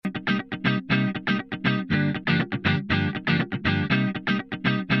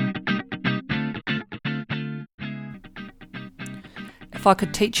if I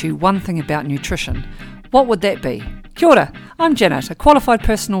could teach you one thing about nutrition, what would that be? Kia ora, I'm Janet, a qualified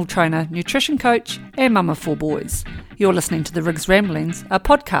personal trainer, nutrition coach and mum of 4 boys. You're listening to the Rigs Ramblings, a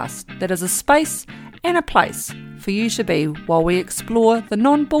podcast that is a space and a place for you to be while we explore the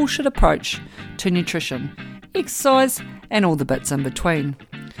non-bullshit approach to nutrition, exercise and all the bits in between.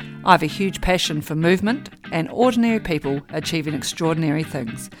 I have a huge passion for movement and ordinary people achieving extraordinary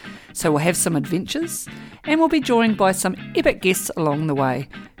things. So we'll have some adventures and we'll be joined by some epic guests along the way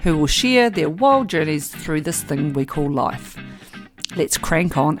who will share their wild journeys through this thing we call life. Let's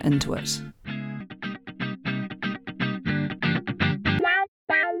crank on into it.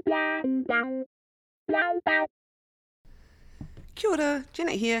 Kia ora,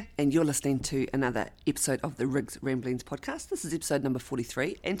 Janet here, and you're listening to another episode of the Rigs Ramblings podcast. This is episode number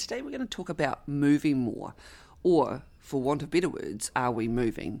 43, and today we're going to talk about moving more, or for want of better words, are we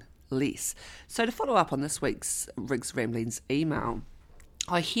moving less? So to follow up on this week's Rigs Ramblings email,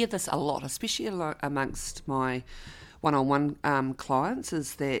 I hear this a lot, especially amongst my one-on-one clients,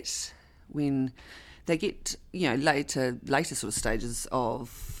 is that when they get, later sort of stages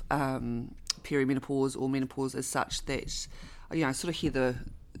of perimenopause or menopause as such, that I sort of hear the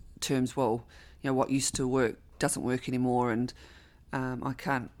terms, what used to work doesn't work anymore, and I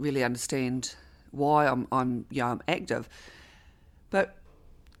can't really understand why I'm active. But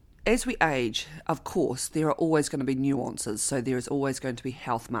as we age, of course, there are always going to be nuances. So there is always going to be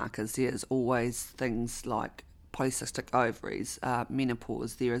health markers. There's always things like polycystic ovaries,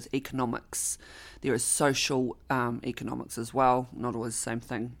 menopause. There is economics. There is social economics as well. Not always the same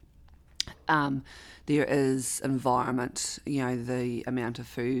thing. There is environment, the amount of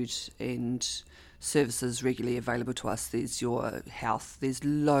food and services regularly available to us. There's your health. There's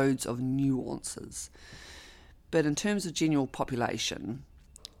loads of nuances. But in terms of general population,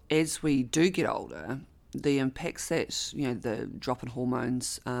 as we do get older, the impacts that, the drop in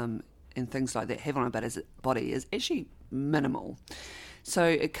hormones and things like that have on our body is actually minimal. So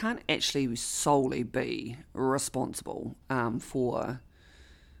it can't actually solely be responsible for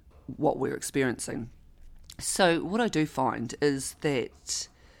what we're experiencing. So what I do find is that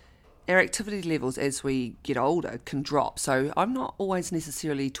our activity levels as we get older can drop. So I'm not always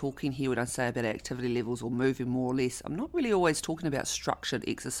necessarily talking here when I say about activity levels or moving more or less. I'm not really always talking about structured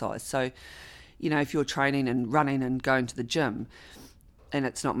exercise. So, if you're training and running and going to the gym and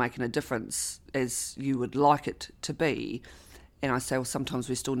it's not making a difference as you would like it to be, and I say, well, sometimes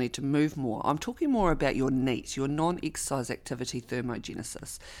we still need to move more. I'm talking more about your NEAT, your non-exercise activity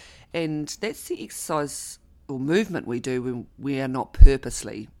thermogenesis. And that's the exercise or movement we do when we are not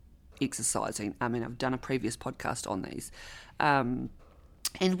purposely exercising. I mean, I've done a previous podcast on these. And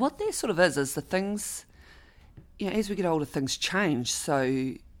what there sort of is the things, as we get older, things change.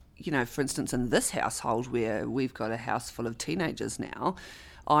 So, for instance, in this household where we've got a house full of teenagers now,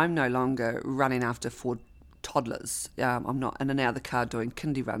 I'm no longer running after 4 toddlers. I'm not in and out of the car doing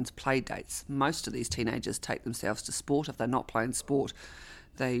kindy runs, play dates. Most of these teenagers take themselves to sport. If they're not playing sport,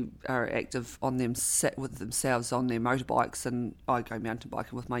 they are active on them, sat with themselves on their motorbikes, and I go mountain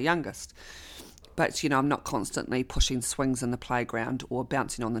biking with my youngest. But, I'm not constantly pushing swings in the playground or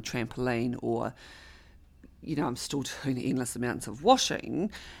bouncing on the trampoline or, I'm still doing endless amounts of washing.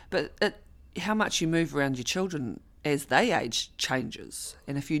 But how much you move around your children as they age changes.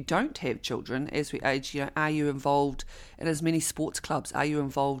 And if you don't have children, as we age, are you involved in as many sports clubs? Are you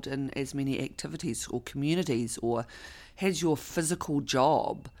involved in as many activities or communities? Or has your physical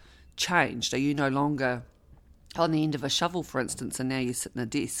job changed? Are you no longer on the end of a shovel, for instance, and now you sit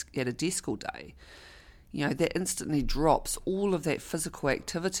at a desk all day? That instantly drops all of that physical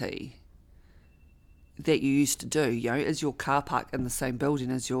activity that you used to do. Is your car park in the same building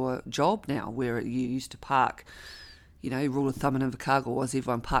as your job now, where you used to park? Rule of thumb in Invercargill was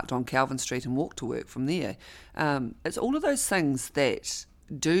everyone parked on Calvin Street and walked to work from there. It's all of those things that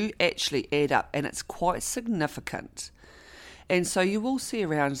do actually add up, and it's quite significant. And so you will see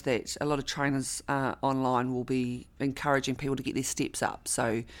around that a lot of trainers online will be encouraging people to get their steps up.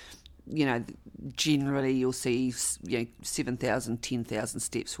 So, generally you'll see 7,000, 10,000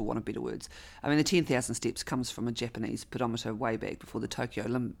 steps, for want of better words. I mean, the 10,000 steps comes from a Japanese pedometer way back before the Tokyo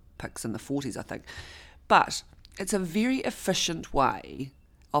Olympics in the 40s, I think. But it's a very efficient way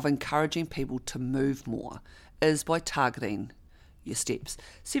of encouraging people to move more, is by targeting your steps.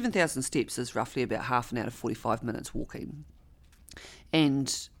 7,000 steps is roughly about half an hour to 45 minutes walking.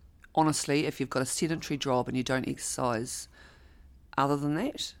 And honestly, if you've got a sedentary job and you don't exercise other than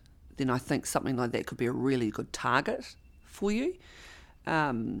that, then I think something like that could be a really good target for you.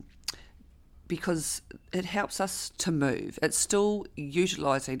 because it helps us to move. It's still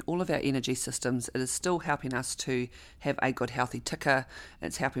utilising all of our energy systems. It is still helping us to have a good healthy ticker.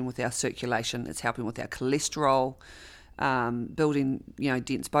 It's helping with our circulation. It's helping with our cholesterol, building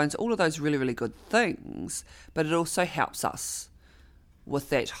dense bones, all of those really, really good things. But it also helps us with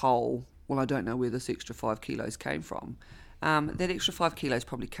that whole, well, I don't know where this extra 5 kilos came from. That extra 5 kilos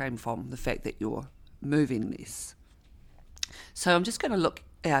probably came from the fact that you're moving less. So I'm just going to look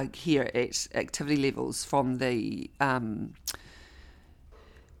here at activity levels from the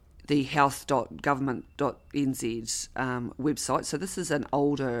health.government.nz website. So this is an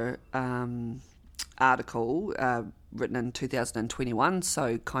older article written in 2021,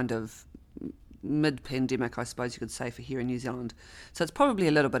 so kind of mid-pandemic, I suppose you could say, for here in New Zealand. So it's probably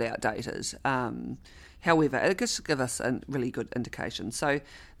a little bit outdated. However, it does give us a really good indication. So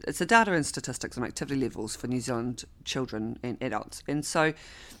it's the data and statistics on activity levels for New Zealand children and adults. And so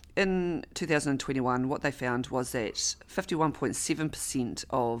in 2021, what they found was that 51.7%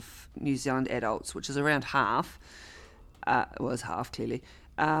 of New Zealand adults, which is around half, was half clearly,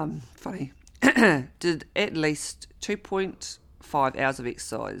 funny, did at least 2.5 hours of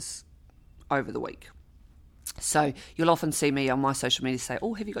exercise over the week. So you'll often see me on my social media say,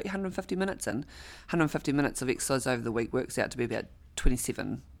 oh, have you got your 150 minutes in? 150 minutes of exercise over the week works out to be about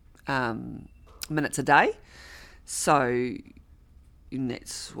 27 minutes a day. So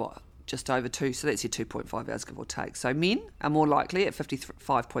that's just over 2. So that's your 2.5 hours, give or take. So men are more likely at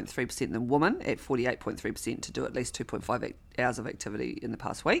 55.3% than women at 48.3% to do at least 2.5 hours of activity in the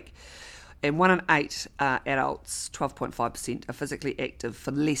past week. And 1 in 8 adults, 12.5%, are physically active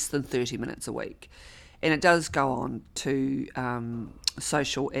for less than 30 minutes a week. And it does go on to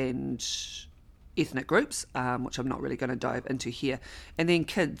social and ethnic groups, which I'm not really going to dive into here. And then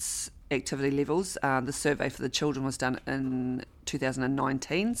kids' activity levels. The survey for the children was done in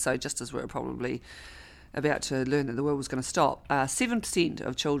 2019, so just as we were probably about to learn that the world was going to stop. 7%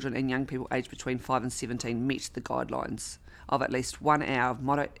 of children and young people aged between 5 and 17 met the guidelines of at least 1 hour of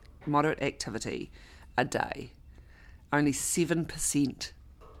moderate activity a day. Only 7%.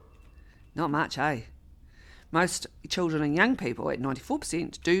 Not much, eh? Most children and young people at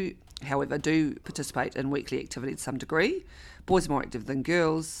 94% do participate in weekly activity to some degree. Boys are more active than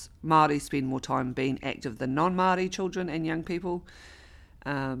girls. Māori spend more time being active than non-Māori children and young people.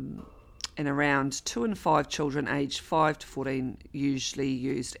 And around 2 in 5 children aged 5 to 14 usually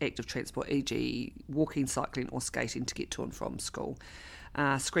used active transport, e.g. walking, cycling or skating to get to and from school.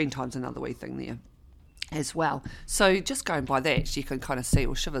 Screen time's another wee thing there as well. So just going by that, you can kind of see,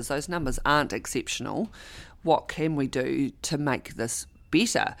 well, shivers, those numbers aren't exceptional. What can we do to make this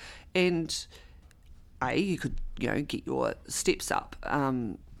better? And A, you could, get your steps up.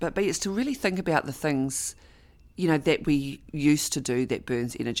 But B, it's to really think about the things, that we used to do that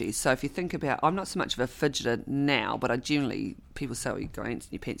burns energy. So if you think about, I'm not so much of a fidgeter now, but I generally, people say, you go ants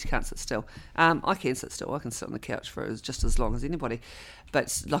in your pants, you can't sit still. I can sit still. I can sit on the couch for just as long as anybody.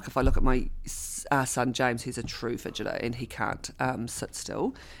 But like if I look at my son James, he's a true fidgeter and he can't sit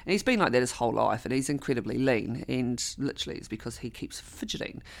still. And he's been like that his whole life and he's incredibly lean, and literally it's because he keeps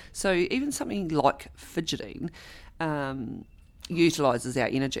fidgeting. So even something like fidgeting utilises our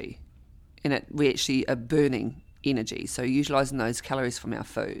energy, and we actually are burning energy. So utilising those calories from our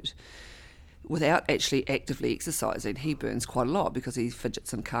food without actually actively exercising, he burns quite a lot because he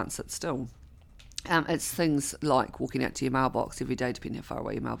fidgets and can't sit still. It's things like walking out to your mailbox every day, depending how far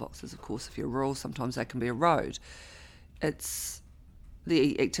away your mailbox is, of course. If you're rural, sometimes that can be a road. It's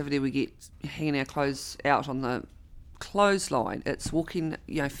the activity we get hanging our clothes out on the clothesline. It's walking,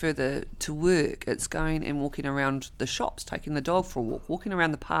 further to work. It's going and walking around the shops, taking the dog for a walk, walking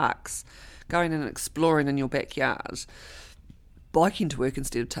around the parks, going and exploring in your backyard, biking to work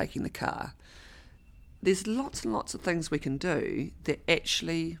instead of taking the car. There's lots and lots of things we can do that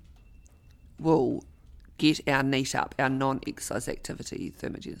actually will get our NEAT up, our non-exercise activity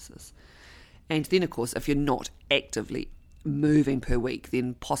thermogenesis. And then, of course, if you're not actively moving per week,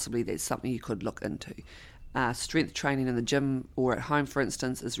 then possibly there's something you could look into. Strength training in the gym or at home, for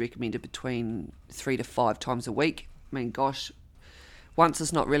instance, is recommended between 3 to 5 times a week. I mean, gosh, once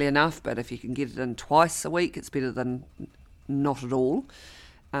is not really enough, but if you can get it in twice a week, it's better than not at all.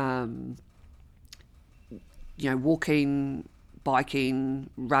 Walking, biking,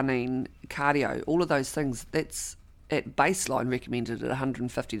 running, cardio, all of those things, that's at baseline recommended at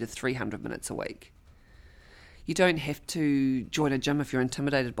 150 to 300 minutes a week. You don't have to join a gym if you're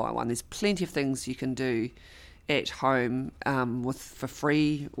intimidated by one. There's plenty of things you can do at home for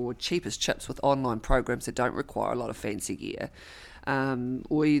free or cheap as chips with online programs that don't require a lot of fancy gear.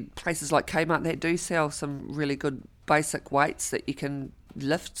 Or places like Kmart that do sell some really good basic weights that you can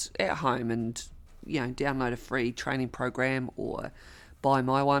lift at home and, download a free training program or buy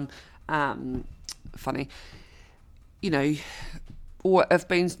my one. Funny. Or if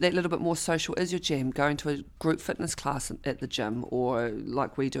being that little bit more social is your jam, going to a group fitness class at the gym, or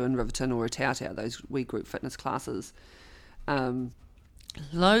like we do in Riverton or a Tautau, those wee group fitness classes.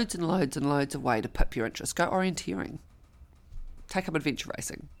 Loads and loads and loads of way to pip your interest. Go orienteering. Take up adventure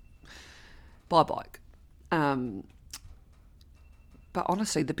racing. Buy a bike. But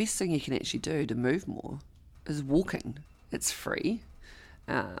honestly, the best thing you can actually do to move more is walking. It's free.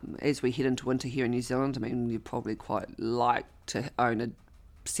 As we head into winter here in New Zealand, I mean, you'd probably quite like to own a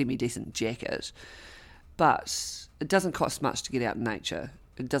semi-decent jacket. But it doesn't cost much to get out in nature.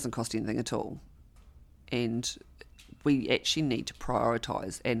 It doesn't cost anything at all. And we actually need to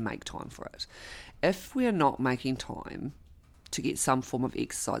prioritise and make time for it. If we're not making time to get some form of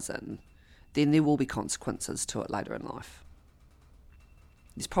exercise in, then there will be consequences to it later in life.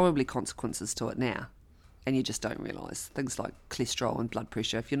 There's probably consequences to it now, and you just don't realise. Things like cholesterol and blood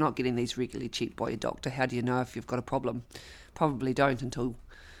pressure. If you're not getting these regularly checked by your doctor, how do you know if you've got a problem? Probably don't until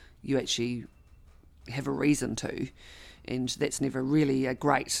you actually have a reason to, and that's never really a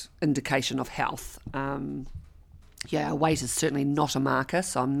great indication of health. Weight is certainly not a marker,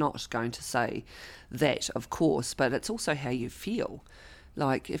 so I'm not going to say that, of course, but it's also how you feel.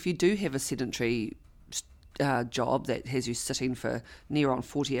 Like, if you do have a sedentary job that has you sitting for near on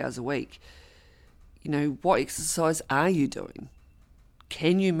 40 hours a week, what exercise are you doing?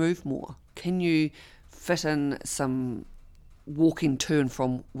 Can you move more? Can you fit in some walking to and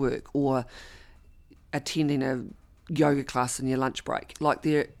from work, or attending a yoga class in your lunch break? Like,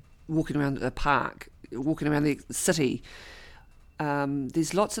 they're walking around the park, walking around the city.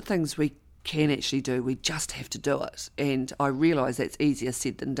 There's lots of things we can actually do. We just have to do it. And I realise that's easier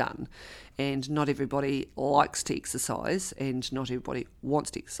said than done. And not everybody likes to exercise, and not everybody wants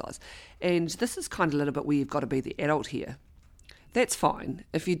to exercise. And this is kind of a little bit where you've got to be the adult here. That's fine.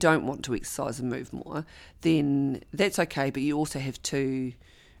 If you don't want to exercise and move more, then that's okay. But you also have to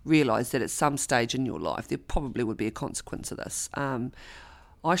realise that at some stage in your life, there probably would be a consequence of this.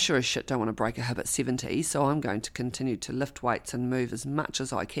 I sure as shit don't want to break a hip at 70, so I'm going to continue to lift weights and move as much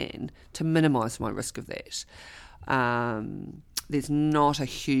as I can to minimise my risk of that. There's not a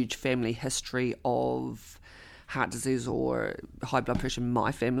huge family history of heart disease or high blood pressure in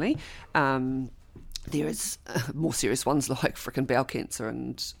my family. There is more serious ones like frickin' bowel cancer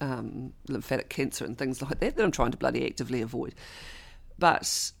and lymphatic cancer and things like that I'm trying to bloody actively avoid.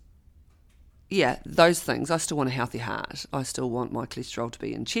 But yeah, those things. I still want a healthy heart. I still want my cholesterol to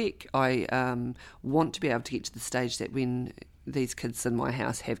be in check. I want to be able to get to the stage that when these kids in my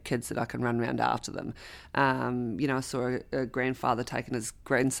house have kids, that I can run around after them. I saw a grandfather taking his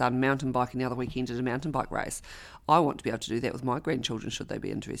grandson mountain biking the other weekend at a mountain bike race. I want to be able to do that with my grandchildren, should they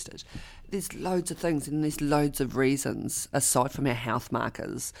be interested. There's loads of things and there's loads of reasons, aside from our health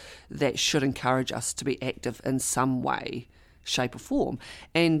markers, that should encourage us to be active in some way, shape or form.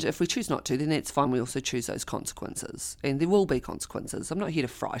 And if we choose not to, then that's fine. We also choose those consequences, and there will be consequences. I'm not here to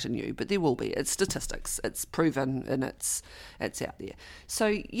frighten you, but there will be. It's statistics, it's proven, and it's out there.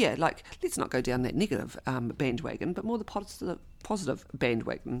 So yeah, like, let's not go down that negative bandwagon, but more the positive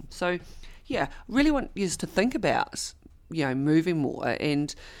bandwagon. So yeah, really want you to think about moving more,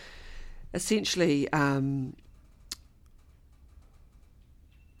 and essentially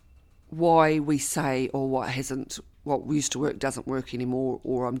why we say, or what used to work doesn't work anymore,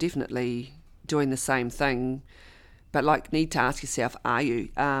 or I'm definitely doing the same thing, but need to ask yourself, are you?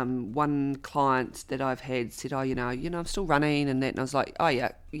 One client that I've had said, I'm still running and that, and I was like,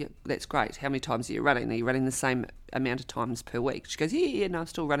 yeah, that's great. How many times are you running? Are you running the same amount of times per week? She goes, yeah, no, I'm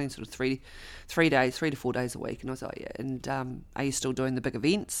still running sort of 3 to 4 days a week. And I was like, yeah, and are you still doing the big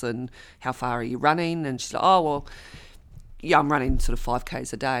events, and how far are you running? And she's like, oh, well, yeah, I'm running sort of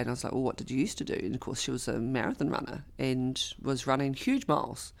 5Ks a day. And I was like, well, what did you used to do? And of course, she was a marathon runner and was running huge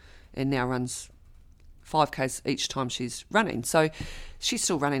miles, and now runs 5Ks each time she's running. So she's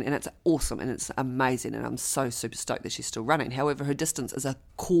still running, and it's awesome and it's amazing, and I'm so super stoked that she's still running. However, her distance is a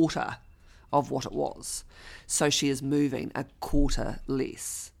quarter of what it was. So she is moving a quarter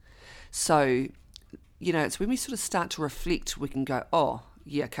less. So, it's when we sort of start to reflect, we can go, oh,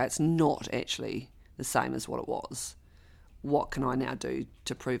 yeah, okay, it's not actually the same as what it was. What can I now do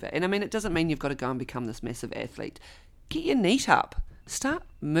to prove it? And I mean, it doesn't mean you've got to go and become this massive athlete. Get your NEAT up. Start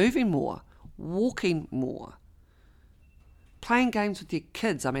moving more, walking more, playing games with your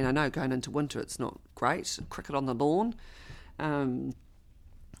kids. I mean, I know going into winter it's not great. Cricket on the lawn,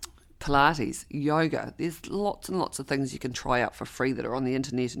 Pilates, yoga. There's lots and lots of things you can try out for free that are on the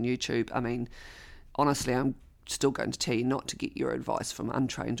internet and YouTube. I mean, honestly, I'm still going to tell you not to get your advice from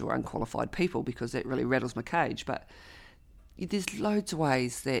untrained or unqualified people, because that really rattles my cage. But there's loads of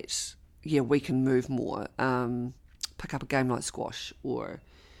ways that, we can move more. Pick up a game like squash, or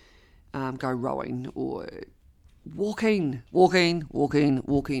go rowing, or walking.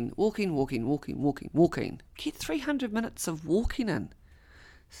 Get 300 minutes of walking in.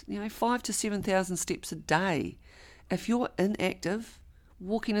 5,000 to 7,000 steps a day. If you're inactive,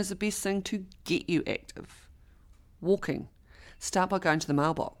 walking is the best thing to get you active. Walking. Start by going to the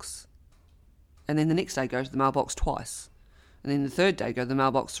mailbox. And then the next day go to the mailbox twice. And then the third day go to the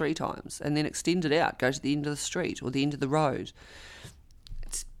mailbox 3 times. And then extend it out. Go to the end of the street or the end of the road.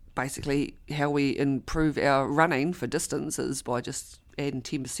 It's basically how we improve our running for distance, is by just adding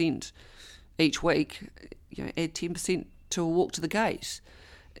 10% each week. Add 10% to a walk to the gate.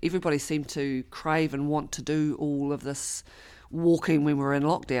 Everybody seemed to crave and want to do all of this walking when we're in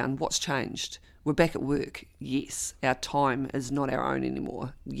lockdown. What's changed? We're back at work. Yes, our time is not our own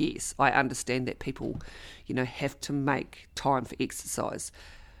anymore. Yes, I understand that people, have to make time for exercise.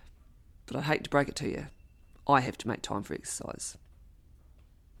 But I hate to break it to you, I have to make time for exercise.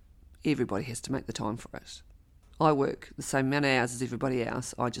 Everybody has to make the time for it. I work the same amount of hours as everybody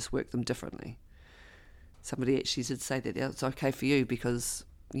else. I just work them differently. Somebody actually did say that it's okay for you because,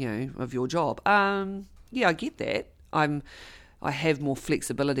 of your job. Yeah, I get that. I have more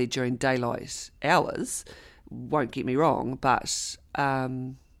flexibility during daylight hours, won't get me wrong, but I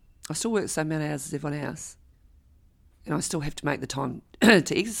still work the same amount of hours as everyone else. And I still have to make the time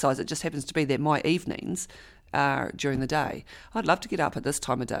to exercise. It just happens to be that my evenings are during the day. I'd love to get up at this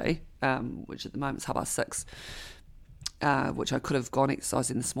time of day, which at the moment is 6:30, which I could have gone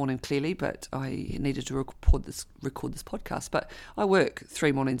exercising this morning clearly, but I needed to record this podcast. But I work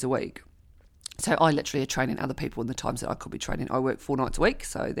 3 mornings a week. So I literally are training other people in the times that I could be training. I work 4 nights a week,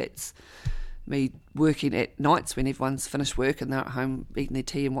 so that's me working at nights when everyone's finished work and they're at home eating their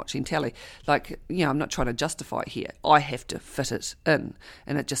tea and watching telly. I'm not trying to justify it here. I have to fit it in,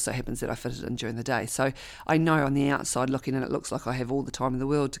 and it just so happens that I fit it in during the day. So I know on the outside looking in, it looks like I have all the time in the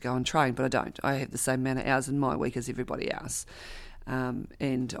world to go and train, but I don't. I have the same amount of hours in my week as everybody else.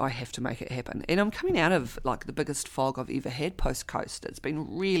 And I have to make it happen. And I'm coming out of the biggest fog I've ever had post-coast. It's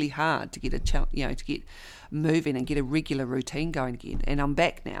been really hard to get to get moving and get a regular routine going again. And I'm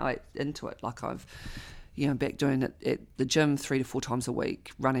back now into it. I've back doing it at the gym 3 to 4 times a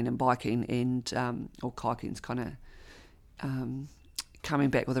week, running and biking, and or kayaking's kind of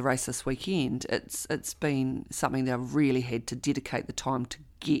coming back with a race this weekend. It's been something that I've really had to dedicate the time to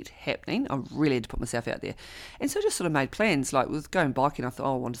get happening. I really had to put myself out there, and so I just sort of made plans. With going biking, I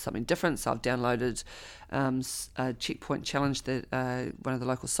thought, I wanted something different, so I've downloaded a checkpoint challenge that one of the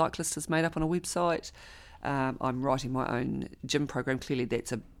local cyclists has made up on a website. I'm writing my own gym program. Clearly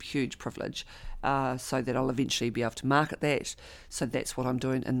that's a huge privilege, so that I'll eventually be able to market that. So that's what I'm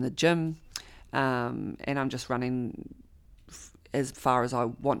doing in the gym, and I'm just running as far as I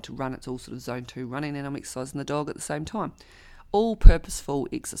want to run. It's all sort of zone 2 running, and I'm exercising the dog at the same time. All purposeful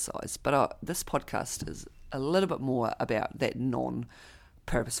exercise. But this podcast is a little bit more about that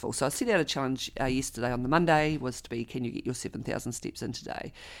non-purposeful. So I set out a challenge yesterday on the Monday, was to be, can you get your 7,000 steps in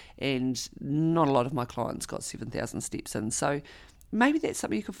today? And not a lot of my clients got 7,000 steps in. So maybe that's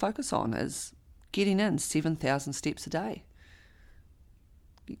something you could focus on, is getting in 7,000 steps a day.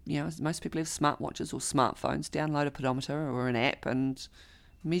 Most people have smartwatches or smartphones. Download a pedometer or an app and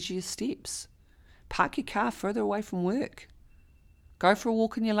measure your steps. Park your car further away from work. Go for a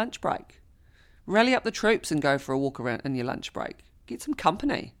walk in your lunch break. Rally up the troops and go for a walk around in your lunch break. Get some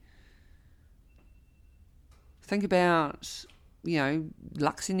company. Think about,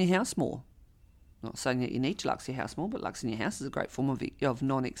 luxing your house more. Not saying that you need to lux your house more, but luxing your house is a great form of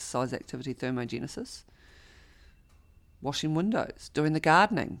non-exercise activity, thermogenesis. Washing windows, doing the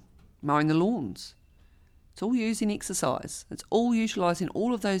gardening, mowing the lawns. It's all using exercise. It's all utilising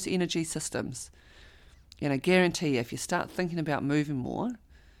all of those energy systems. I guarantee you, if you start thinking about moving more,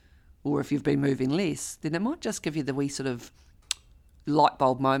 or if you've been moving less, then it might just give you the wee sort of light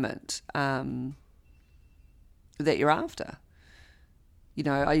bulb moment that you're after.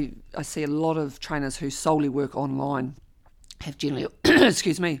 I see a lot of trainers who solely work online have generally,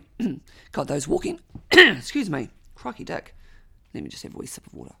 excuse me, God, those walking, excuse me, crikey dick. Let me just have a wee sip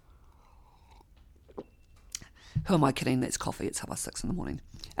of water. Who am I kidding? That's coffee. It's 6:30 in the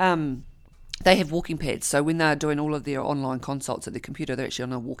morning. They have walking pads, so when they're doing all of their online consults at their computer, they're actually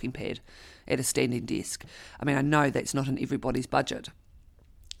on a walking pad at a standing desk. I mean, I know that's not in everybody's budget,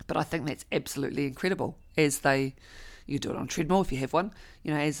 but I think that's absolutely incredible. You do it on a treadmill if you have one,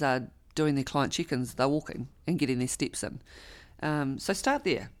 as they're doing their client check-ins, they're walking and getting their steps in. So start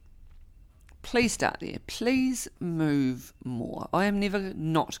there. please start there. Please move more. I am never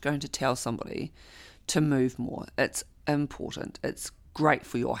not going to tell somebody to move more. It's important. It's great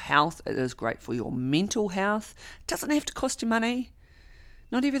for your health. It is great for your mental health. It doesn't have to cost you money.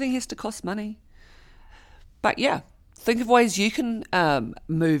 Not everything has to cost money. But yeah, think of ways you can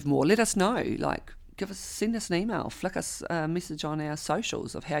move more. Let us know. Send us an email, flick us a message on our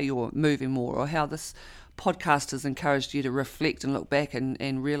socials of how you're moving more, or how this podcast has encouraged you to reflect and look back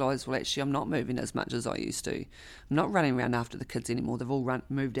and realise, well, actually, I'm not moving as much as I used to. I'm not running around after the kids anymore. They've all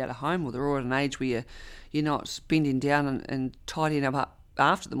moved out of home, or they're all at an age where you're not bending down and tidying up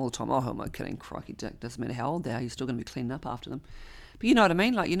after them all the time. Oh, who am I kidding? Crikey dick. Doesn't matter how old they are, you're still going to be cleaning up after them. But you know what I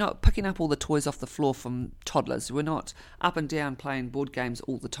mean? You're not picking up all the toys off the floor from toddlers. We're not up and down playing board games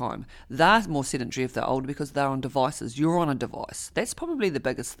all the time. They're more sedentary if they're older because they're on devices. You're on a device. That's probably the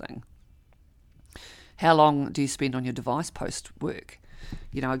biggest thing. How long do you spend on your device post work?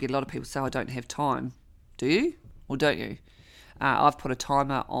 I get a lot of people say, I don't have time. Do you? Or don't you? I've put a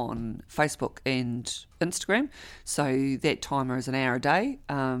timer on Facebook and Instagram. So that timer is an hour a day.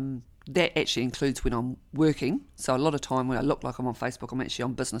 That actually includes when I'm working. So a lot of time when I look like I'm on Facebook, I'm actually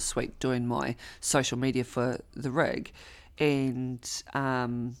on Business Suite doing my social media for the rig. And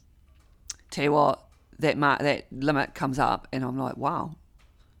tell you what, that limit comes up and I'm like, wow,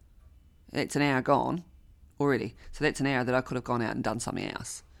 that's an hour gone already. So that's an hour that I could have gone out and done something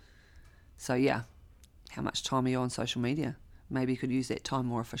else. So yeah, how much time are you on social media? Maybe you could use that time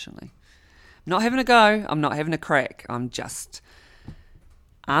more efficiently. I'm not having a go. I'm not having a crack. I'm just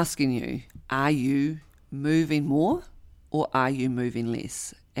asking you, are you moving more or are you moving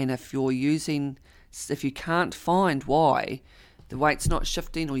less? And if you can't find why the weight's not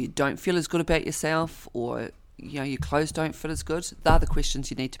shifting, or you don't feel as good about yourself, or your clothes don't fit as good, they're the questions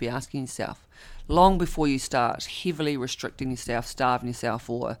you need to be asking yourself long before you start heavily restricting yourself, starving yourself,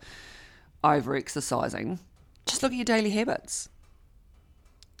 or over-exercising. Just look at your daily habits.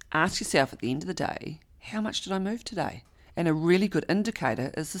 Ask yourself at the end of the day, how much did I move today? And a really good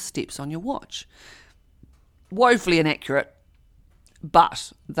indicator is the steps on your watch. Woefully inaccurate,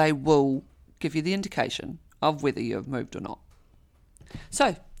 but they will give you the indication of whether you have moved or not.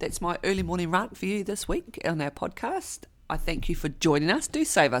 So that's my early morning rant for you this week on our podcast. I thank you for joining us. Do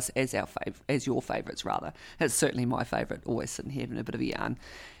save us as your favourites, rather. It's certainly my favourite, always sitting here having a bit of a yarn.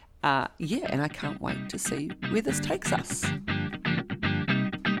 And I can't wait to see where this takes us.